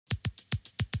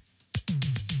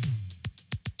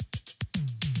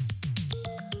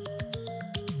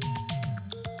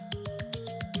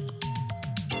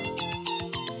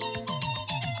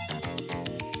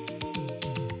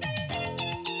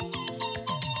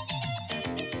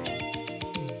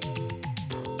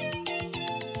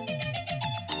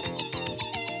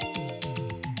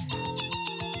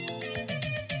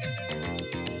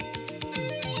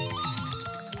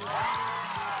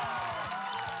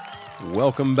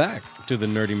Welcome back to the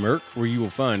Nerdy Merc, where you will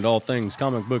find all things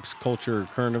comic books, culture,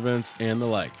 current events, and the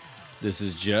like. This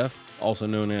is Jeff, also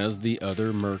known as the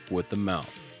other Merc with the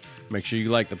mouth. Make sure you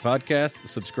like the podcast,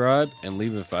 subscribe, and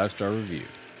leave a 5-star review.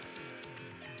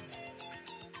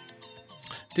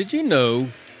 Did you know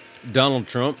Donald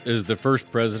Trump is the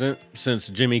first president since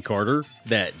Jimmy Carter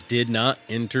that did not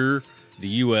enter the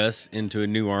U.S. into a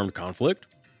new armed conflict?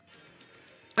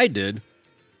 I did.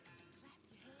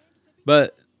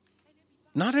 But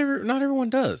not everyone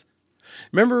does.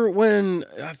 Remember when,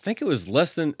 I think it was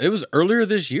earlier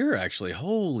this year, actually.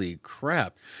 Holy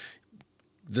crap.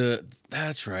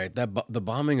 That's right. The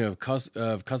bombing of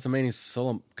Soleimani,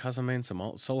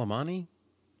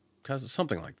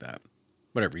 something like that.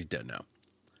 Whatever, he's dead now.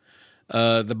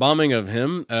 The bombing of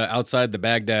him outside the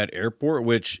Baghdad airport,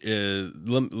 which is,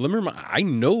 I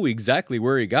know exactly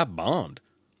where he got bombed.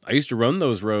 I used to run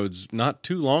those roads not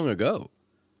too long ago.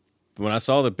 When I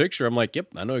saw the picture, I'm like, yep,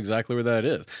 I know exactly where that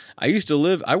is. I used to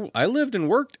live, I lived and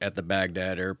worked at the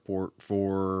Baghdad airport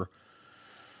for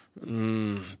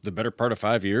the better part of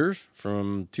 5 years,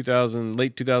 from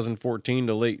late 2014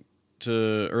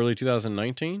 to early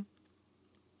 2019.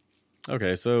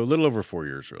 Okay, so a little over 4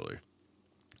 years, really.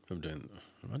 Am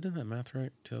I doing that math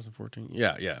right? 2014?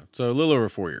 Yeah. So a little over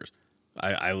 4 years.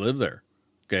 I lived there.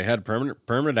 Okay, I had a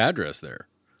permanent address there.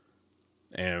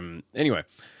 And anyway,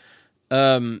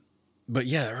 but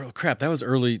yeah, crap, that was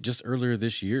just earlier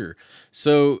this year.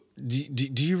 So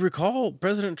do you recall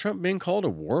President Trump being called a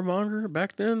warmonger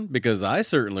back then? Because I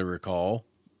certainly recall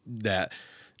that.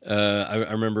 I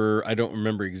remember. I don't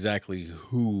remember exactly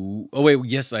who. Oh wait,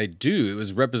 yes, I do.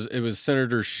 It was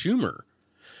Senator Schumer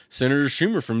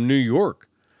from New York,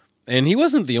 and he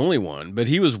wasn't the only one, but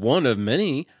he was one of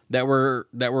many that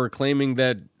were claiming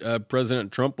that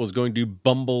President Trump was going to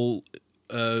bumble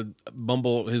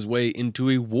his way into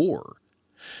a war.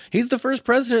 He's the first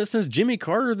president since Jimmy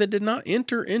Carter that did not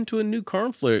enter into a new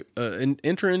conflict.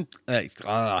 Enter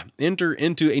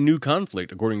into a new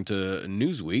conflict, according to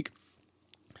Newsweek.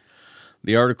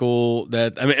 The article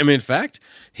that in fact,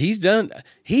 he is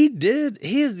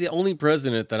the only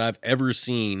president that I've ever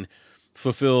seen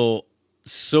fulfill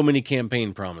so many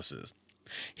campaign promises.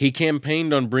 He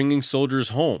campaigned on bringing soldiers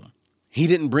home. He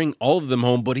didn't bring all of them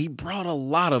home, but he brought a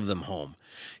lot of them home.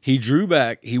 He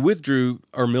withdrew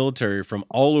our military from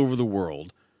all over the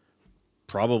world,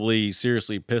 probably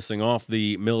seriously pissing off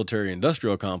the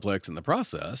military-industrial complex in the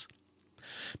process.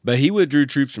 But he withdrew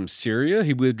troops from Syria.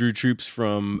 He withdrew troops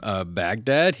from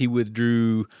Baghdad. He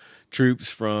withdrew troops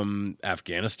from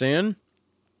Afghanistan.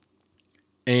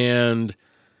 But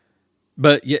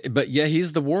yeah,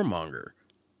 he's the warmonger.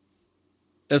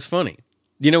 That's funny.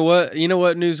 You know what?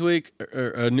 Newsweek,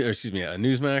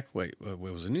 Newsmax. Wait, what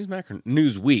was it? Newsmax or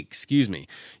Newsweek? Excuse me.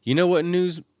 You know what?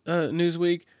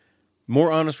 Newsweek.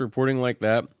 More honest reporting like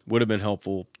that would have been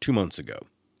helpful 2 months ago.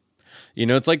 You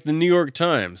know, it's like the New York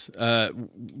Times, in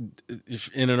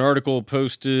an article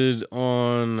posted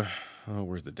on,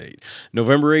 where's the date?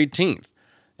 November 18th.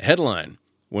 Headline: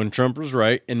 When Trump was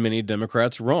right and many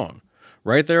Democrats wrong.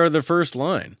 Right there are the first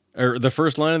line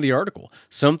of the article.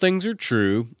 Some things are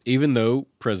true, even though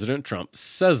President Trump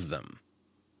says them.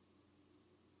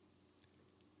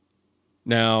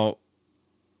 Now,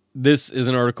 this is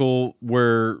an article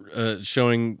where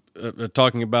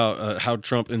talking about how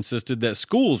Trump insisted that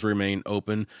schools remain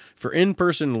open for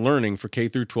in-person learning for K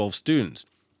through 12 students.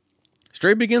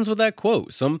 Straight begins with that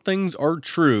quote: "Some things are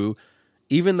true,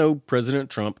 even though President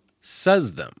Trump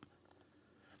says them."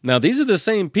 Now, these are the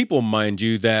same people, mind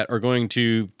you, that are going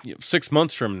to, 6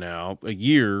 months from now, a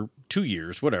year, 2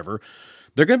 years, whatever,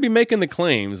 they're going to be making the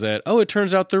claims that, it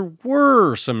turns out there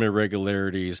were some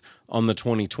irregularities on the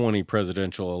 2020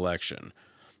 presidential election.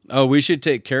 We should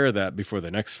take care of that before the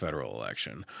next federal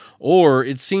election. Or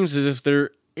it seems as if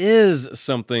there is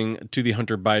something to the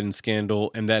Hunter Biden scandal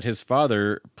and that his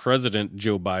father, President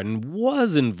Joe Biden,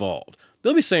 was involved.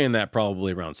 They'll be saying that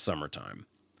probably around summertime.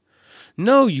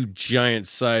 No, you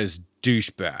giant-sized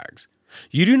douchebags.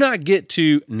 You do not get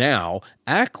to, now,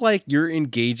 act like you're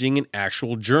engaging in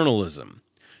actual journalism.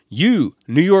 You,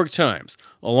 New York Times,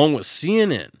 along with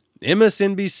CNN,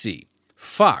 MSNBC,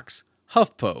 Fox,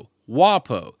 HuffPo,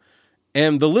 WAPO,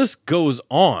 and the list goes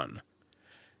on.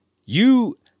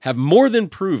 You have more than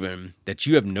proven that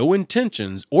you have no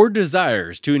intentions or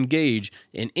desires to engage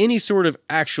in any sort of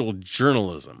actual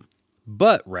journalism,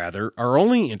 but rather are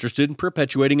only interested in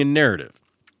perpetuating a narrative.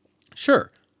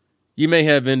 Sure, you may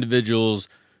have individuals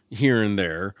here and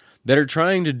there that are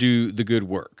trying to do the good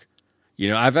work. You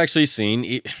know, I've actually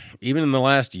seen, even in the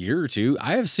last year or two,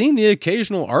 I have seen the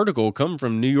occasional article come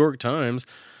from New York Times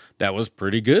that was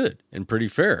pretty good and pretty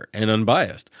fair and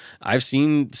unbiased. I've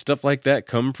seen stuff like that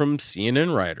come from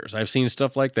CNN writers. I've seen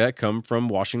stuff like that come from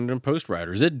Washington Post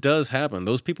writers. It does happen.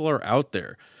 Those people are out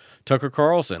there. Tucker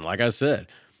Carlson, like I said,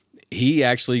 he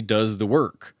actually does the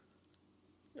work.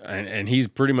 And he's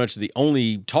pretty much the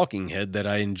only talking head that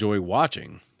I enjoy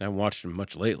watching. I haven't watched him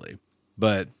much lately.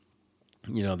 But,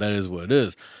 that is what it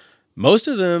is. Most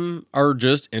of them are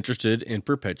just interested in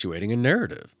perpetuating a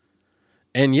narrative.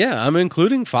 And yeah, I'm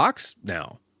including Fox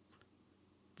now.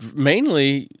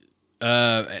 Mainly,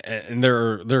 and there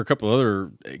are a couple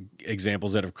other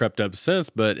examples that have crept up since,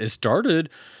 but it started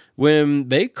when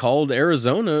they called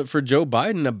Arizona for Joe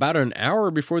Biden about an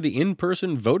hour before the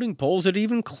in-person voting polls had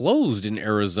even closed in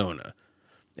Arizona.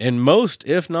 And most,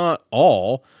 if not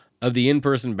all, of the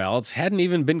in-person ballots hadn't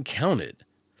even been counted.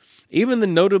 Even the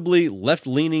notably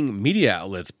left-leaning media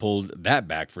outlets pulled that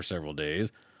back for several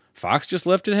days. Fox just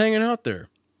left it hanging out there.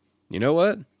 You know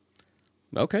what?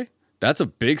 Okay, that's a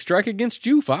big strike against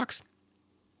you, Fox.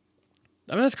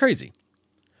 I mean, that's crazy.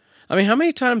 I mean, how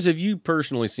many times have you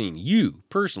personally,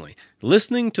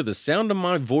 listening to the sound of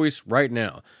my voice right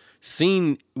now,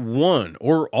 seen one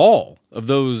or all of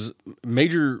those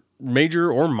major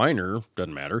or minor,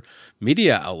 doesn't matter,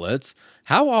 media outlets?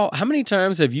 How many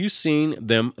times have you seen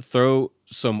them throw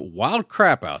some wild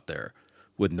crap out there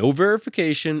with no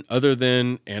verification other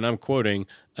than, and I'm quoting,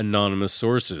 anonymous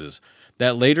sources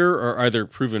that later are either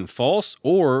proven false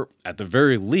or, at the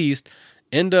very least,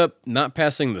 end up not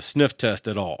passing the sniff test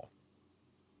at all?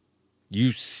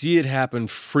 You see it happen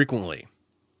frequently.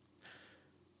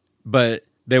 But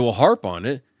they will harp on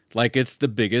it like it's the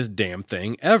biggest damn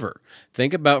thing ever.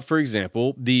 Think about, for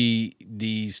example, the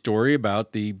story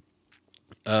about the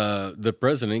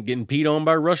president getting peed on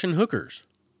by Russian hookers.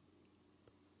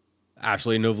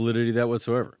 Absolutely no validity to that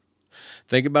whatsoever.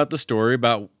 Think about the story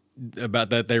about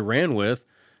that they ran with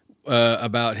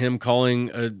about him calling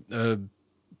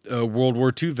World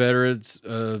War II veterans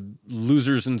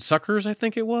losers and suckers, I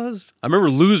think it was. I remember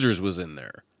losers was in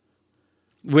there.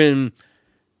 When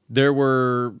there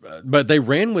were, but they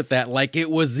ran with that like it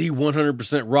was the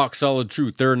 100% rock solid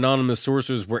truth. Their anonymous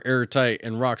sources were airtight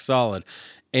and rock solid.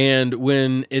 And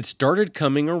when it started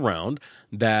coming around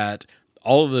that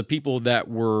all of the people that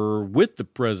were with the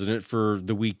president for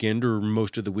the weekend or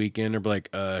most of the weekend are like,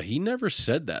 he never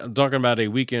said that. I'm talking about a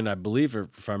weekend, I believe,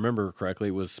 if I remember correctly,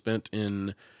 it was spent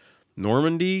in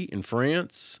Normandy in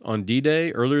France on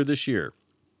D-Day earlier this year.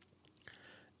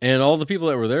 And all the people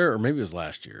that were there, or maybe it was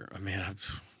last year. I mean,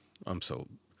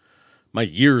 my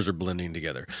years are blending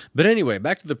together. But anyway,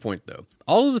 back to the point though.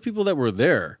 All of the people that were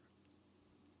there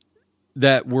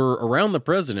that were around the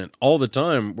president all the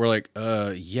time were like,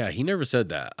 yeah, he never said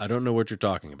that. I don't know what you're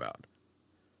talking about.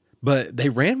 But they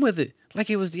ran with it like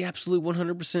it was the absolute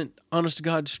 100% honest to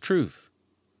God's truth.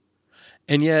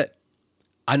 And yet,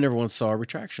 I never once saw a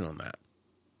retraction on that.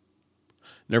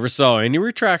 Never saw any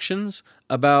retractions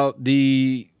about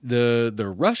the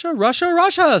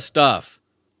Russia stuff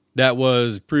that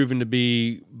was proven to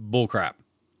be bullcrap.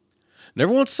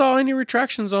 Never once saw any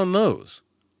retractions on those.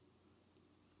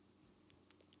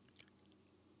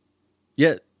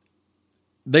 Yet,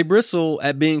 they bristle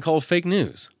at being called fake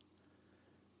news.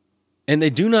 And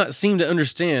they do not seem to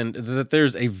understand that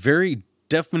there's a very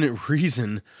definite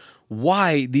reason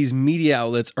why these media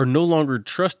outlets are no longer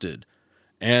trusted.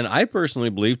 And I personally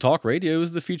believe talk radio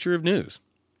is the future of news.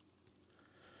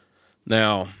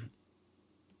 Now,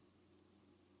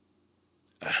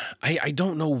 I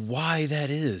don't know why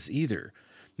that is either.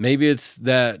 Maybe it's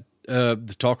that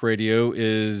the talk radio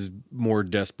is more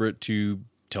desperate to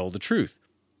tell the truth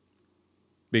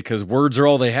because words are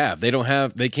all they have.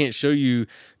 They can't show you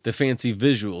the fancy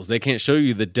visuals. They can't show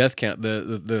you the death count,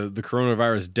 the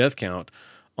coronavirus death count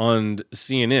on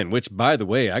CNN, which, by the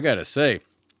way, I got to say,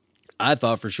 I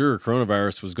thought for sure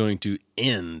coronavirus was going to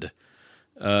end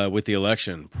with the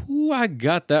election. Ooh, I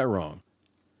got that wrong.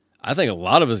 I think a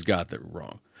lot of us got that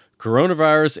wrong.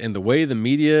 Coronavirus and the way the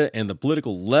media and the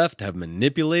political left have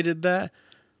manipulated that,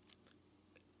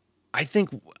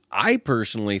 I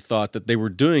personally thought that they were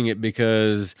doing it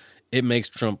because it makes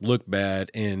Trump look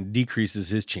bad and decreases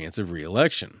his chance of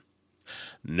re-election.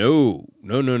 No.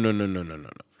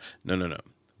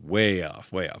 Way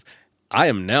off. I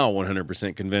am now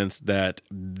 100% convinced that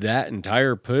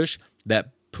entire push,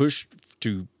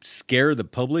 to scare the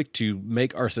public, to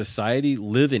make our society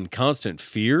live in constant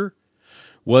fear,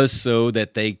 was so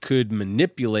that they could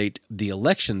manipulate the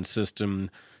election system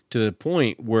to the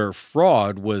point where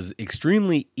fraud was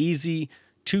extremely easy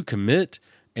to commit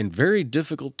and very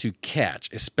difficult to catch,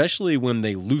 especially when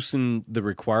they loosen the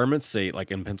requirements, say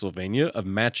like in Pennsylvania, of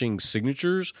matching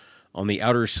signatures on the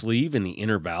outer sleeve and the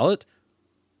inner ballot.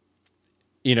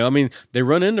 You know, I mean, they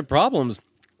run into problems.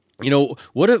 You know,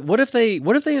 what if they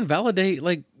invalidate,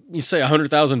 like, you say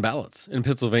 100,000 ballots in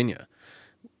Pennsylvania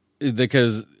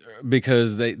because they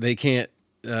can't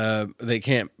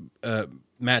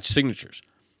match signatures?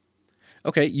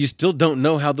 Okay, you still don't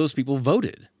know how those people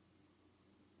voted.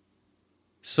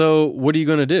 So what are you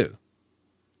going to do?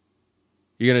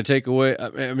 You're going to take away.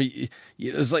 I mean,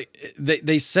 it's like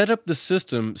they set up the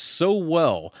system so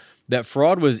well that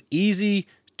fraud was easy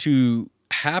to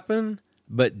happen,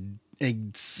 but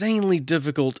insanely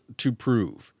difficult to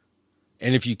prove.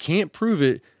 And if you can't prove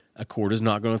it, a court is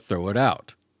not going to throw it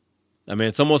out. I mean,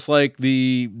 it's almost like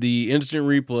the instant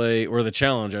replay, or the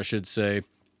challenge, I should say,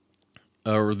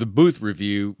 or the booth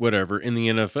review, whatever, in the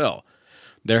NFL.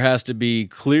 There has to be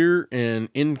clear and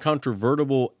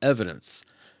incontrovertible evidence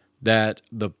that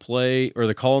the play or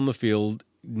the call on the field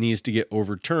needs to get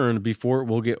overturned before it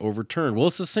will get overturned. Well,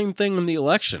 it's the same thing in the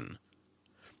election.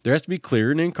 There has to be clear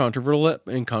and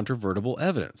incontrovertible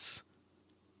evidence.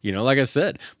 You know, like I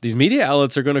said, these media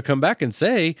outlets are going to come back and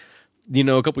say, you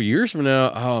know, a couple years from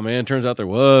now, oh man, turns out there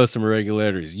was some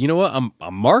irregularities. You know what? I'm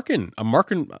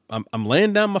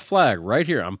laying down my flag right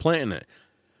here. I'm planting it.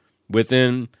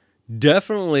 Within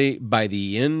definitely by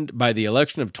the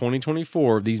election of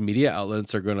 2024, these media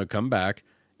outlets are going to come back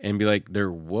and be like,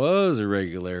 there was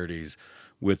irregularities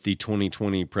with the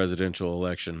 2020 presidential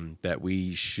election that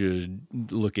we should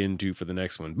look into for the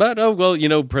next one. But, oh, well, you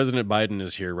know, President Biden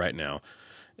is here right now,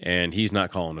 and he's not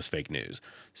calling us fake news.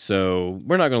 So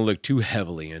we're not going to look too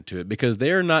heavily into it because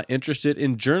they are not interested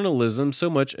in journalism so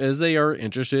much as they are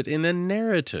interested in a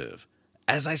narrative,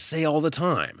 as I say all the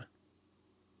time.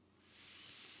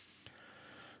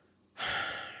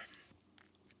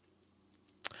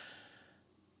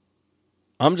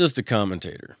 I'm just a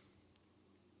commentator.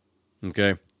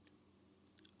 Okay?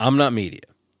 I'm not media.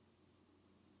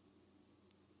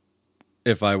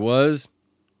 If I was,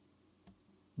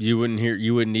 you wouldn't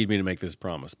need me to make this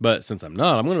promise. But since I'm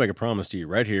not, I'm going to make a promise to you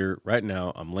right here, right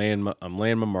now. I'm laying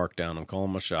my mark down. I'm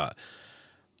calling my shot.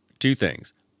 Two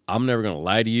things. I'm never going to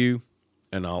lie to you,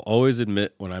 and I'll always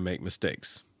admit when I make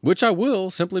mistakes, which I will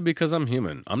simply because I'm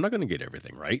human. I'm not going to get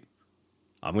everything right.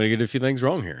 I'm going to get a few things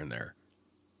wrong here and there.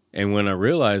 And when I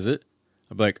realize it,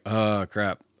 I'm like, oh,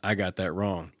 crap, I got that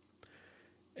wrong.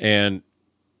 And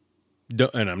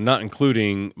I'm not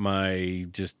including my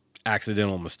just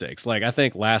accidental mistakes. Like I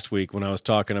think last week when I was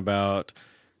talking about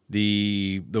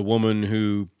the woman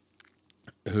who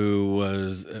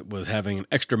was having an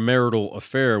extramarital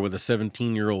affair with a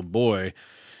 17-year-old boy,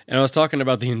 and I was talking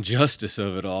about the injustice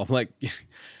of it all, like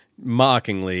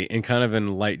mockingly and kind of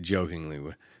in light joking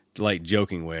way.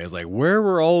 It's like, where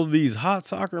were all these hot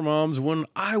soccer moms when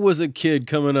I was a kid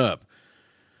coming up?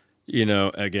 You know,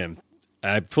 again,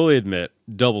 I fully admit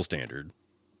double standard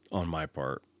on my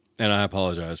part, and I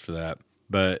apologize for that.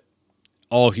 But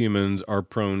all humans are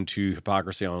prone to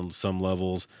hypocrisy on some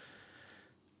levels,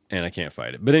 and I can't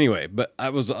fight it. But anyway, I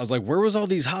was like, where was all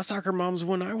these hot soccer moms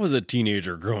when I was a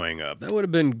teenager growing up? That would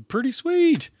have been pretty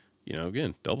sweet. You know,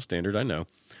 again, double standard, I know.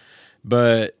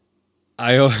 But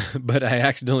I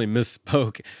accidentally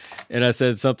misspoke, and I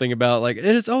said something about like, and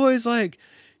it's always like,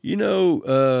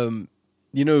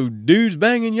 dudes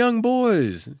banging young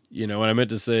boys. You know, and I meant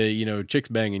to say, chicks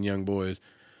banging young boys.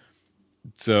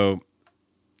 So,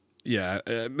 yeah,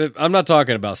 I'm not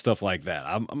talking about stuff like that.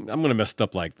 I'm going to mess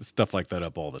stuff like that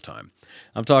up all the time.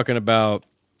 I'm talking about,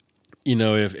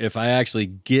 if I actually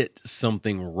get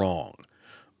something wrong,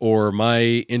 or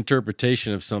my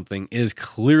interpretation of something is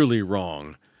clearly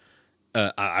wrong.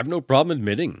 I have no problem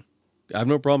admitting. I have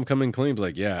no problem coming clean.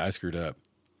 Like, yeah, I screwed up.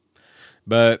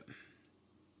 But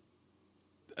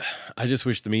I just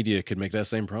wish the media could make that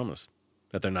same promise,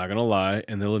 that they're not going to lie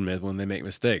and they'll admit when they make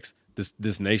mistakes.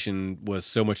 This nation was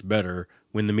so much better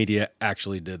when the media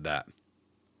actually did that.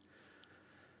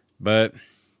 But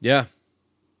yeah,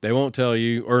 they won't tell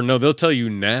you, or no, they'll tell you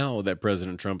now that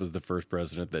President Trump is the first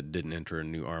president that didn't enter a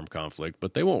new armed conflict,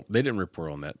 but they didn't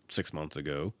report on that 6 months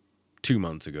ago. 2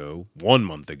 months ago, 1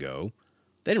 month ago.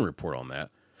 They didn't report on that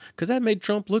because that made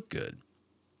Trump look good.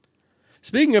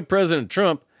 Speaking of President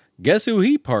Trump, guess who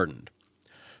he pardoned?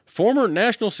 Former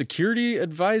National Security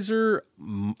Advisor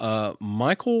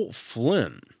Michael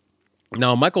Flynn.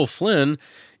 Now, Michael Flynn,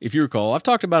 if you recall, I've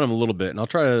talked about him a little bit, and I'll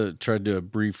try to do a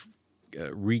brief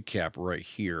recap right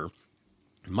here.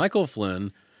 Michael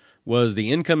Flynn was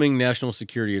the incoming National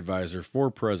Security Advisor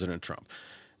for President Trump.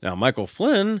 Now, Michael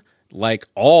Flynn, like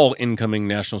all incoming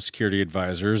national security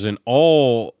advisors and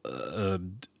all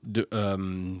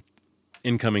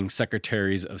incoming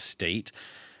secretaries of state,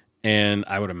 And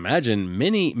I would imagine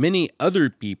many other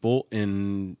people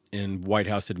in White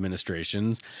House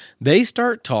administrations, they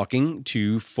start talking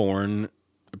to foreign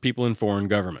people in foreign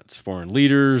governments, foreign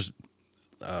leaders,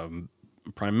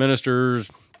 prime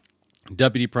ministers,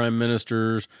 deputy prime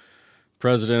ministers,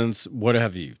 presidents, what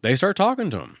have you. They start talking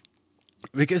to them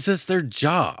because it's their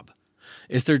job.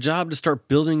 It's their job to start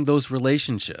building those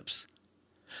relationships.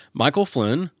 Michael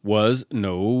Flynn was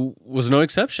no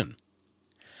exception.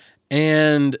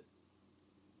 And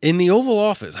in the Oval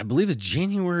Office, I believe it's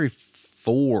January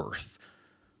 4th,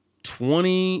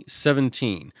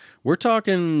 2017. We're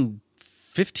talking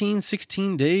 15,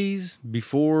 16 days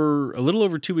before, a little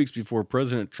over 2 weeks before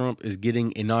President Trump is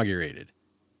getting inaugurated.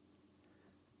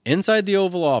 Inside the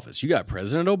Oval Office, you got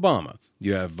President Obama.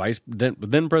 You have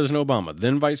then President Obama,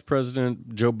 then Vice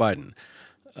President Joe Biden,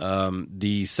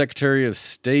 the Secretary of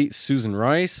State Susan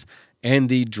Rice, and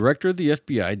the Director of the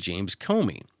FBI James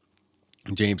Comey.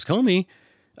 James Comey,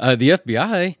 the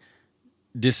FBI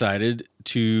decided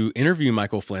to interview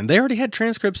Michael Flynn. They already had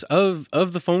transcripts of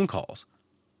the phone calls,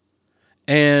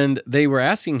 and they were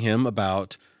asking him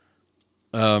about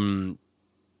the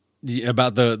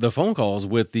phone calls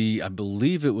with I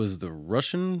believe it was the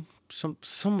Russian,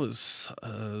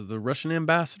 the Russian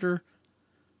ambassador,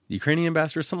 the Ukrainian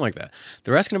ambassador, something like that.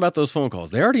 They're asking about those phone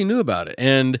calls. They already knew about it,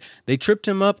 and they tripped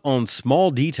him up on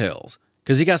small details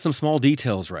because he got some small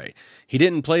details right. He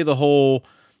didn't play the whole,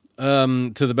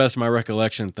 to the best of my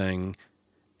recollection thing.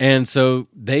 And so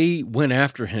they went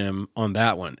after him on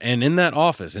that one. And in that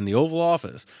office, in the Oval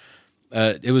Office,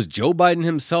 it was Joe Biden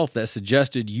himself that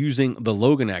suggested using the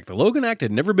Logan Act. The Logan Act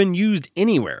had never been used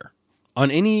anywhere on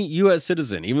any U.S.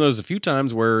 citizen, even though there's a few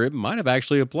times where it might have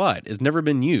actually applied. It's never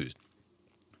been used.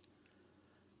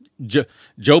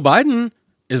 Joe Biden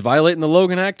is violating the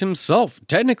Logan Act himself,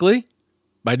 technically,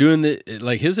 by doing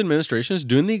his administration is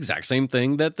doing the exact same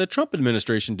thing that the Trump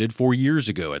administration did 4 years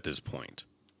ago at this point.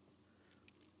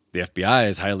 The FBI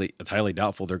it's highly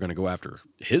doubtful they're going to go after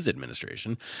his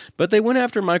administration, but they went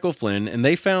after Michael Flynn, and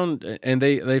they found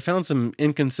some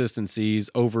inconsistencies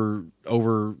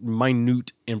over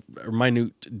minute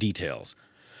details.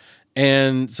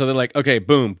 And so they're like, okay,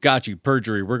 boom, got you,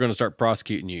 perjury. We're going to start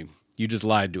prosecuting you. You just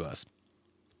lied to us.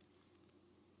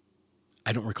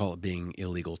 I don't recall it being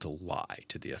illegal to lie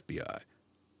to the FBI.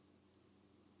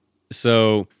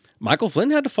 So Michael Flynn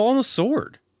had to fall on the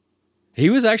sword. He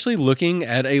was actually looking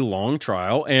at a long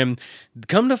trial, and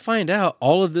come to find out,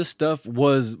 all of this stuff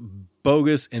was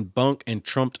bogus and bunk and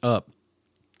trumped up.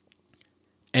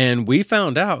 And we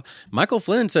found out, Michael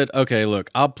Flynn said, okay, look,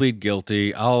 I'll plead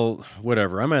guilty.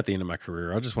 Whatever. I'm at the end of my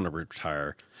career. I just want to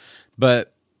retire.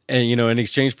 But, in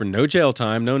exchange for no jail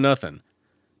time, no nothing.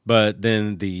 But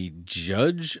then the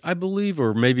judge, I believe,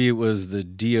 or maybe it was the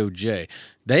DOJ,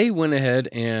 they went ahead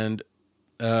and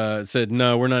said,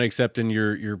 no, we're not accepting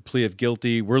your plea of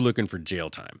guilty. We're looking for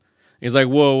jail time. He's like,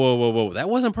 whoa. That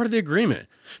wasn't part of the agreement.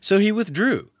 So he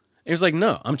withdrew. He was like,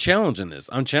 no, I'm challenging this.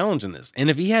 And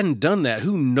if he hadn't done that,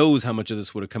 who knows how much of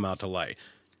this would have come out to light.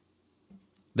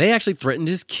 They actually threatened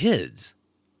his kids,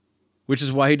 which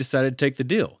is why he decided to take the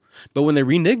deal. But when they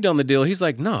reneged on the deal, he's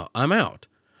like, no, I'm out.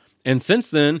 And since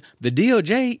then, the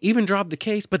DOJ even dropped the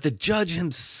case, but the judge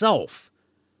himself,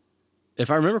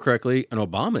 if I remember correctly, an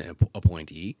Obama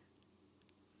appointee,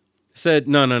 said,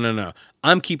 no,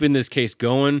 I'm keeping this case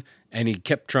going, and he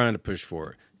kept trying to push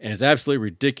for it. And it's absolutely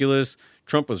ridiculous.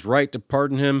 Trump was right to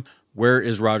pardon him. Where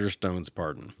is Roger Stone's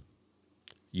pardon?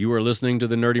 You are listening to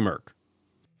the Nerdy Merc.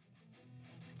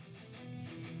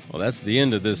 Well, that's the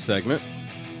end of this segment.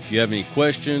 If you have any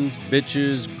questions,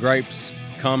 bitches, gripes,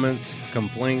 comments,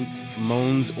 complaints,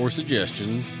 moans, or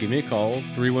suggestions, give me a call,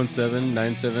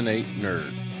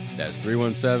 317-978-NERD. That's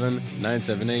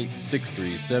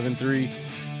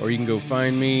 317-978-6373. Or you can go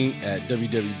find me at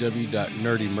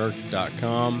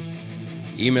www.nerdymerc.com.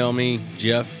 Email me,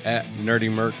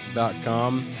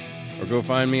 jeff@nerdymerc.com. Or go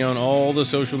find me on all the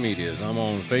social medias. I'm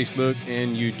on Facebook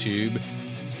and YouTube.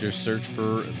 Just search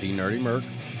for The Nerdy Merc.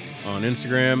 On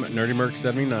Instagram,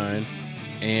 NerdyMerc79.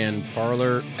 And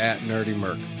Parler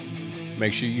 @NerdyMerc.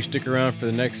 Make sure you stick around for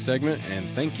the next segment, and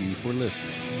thank you for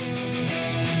listening.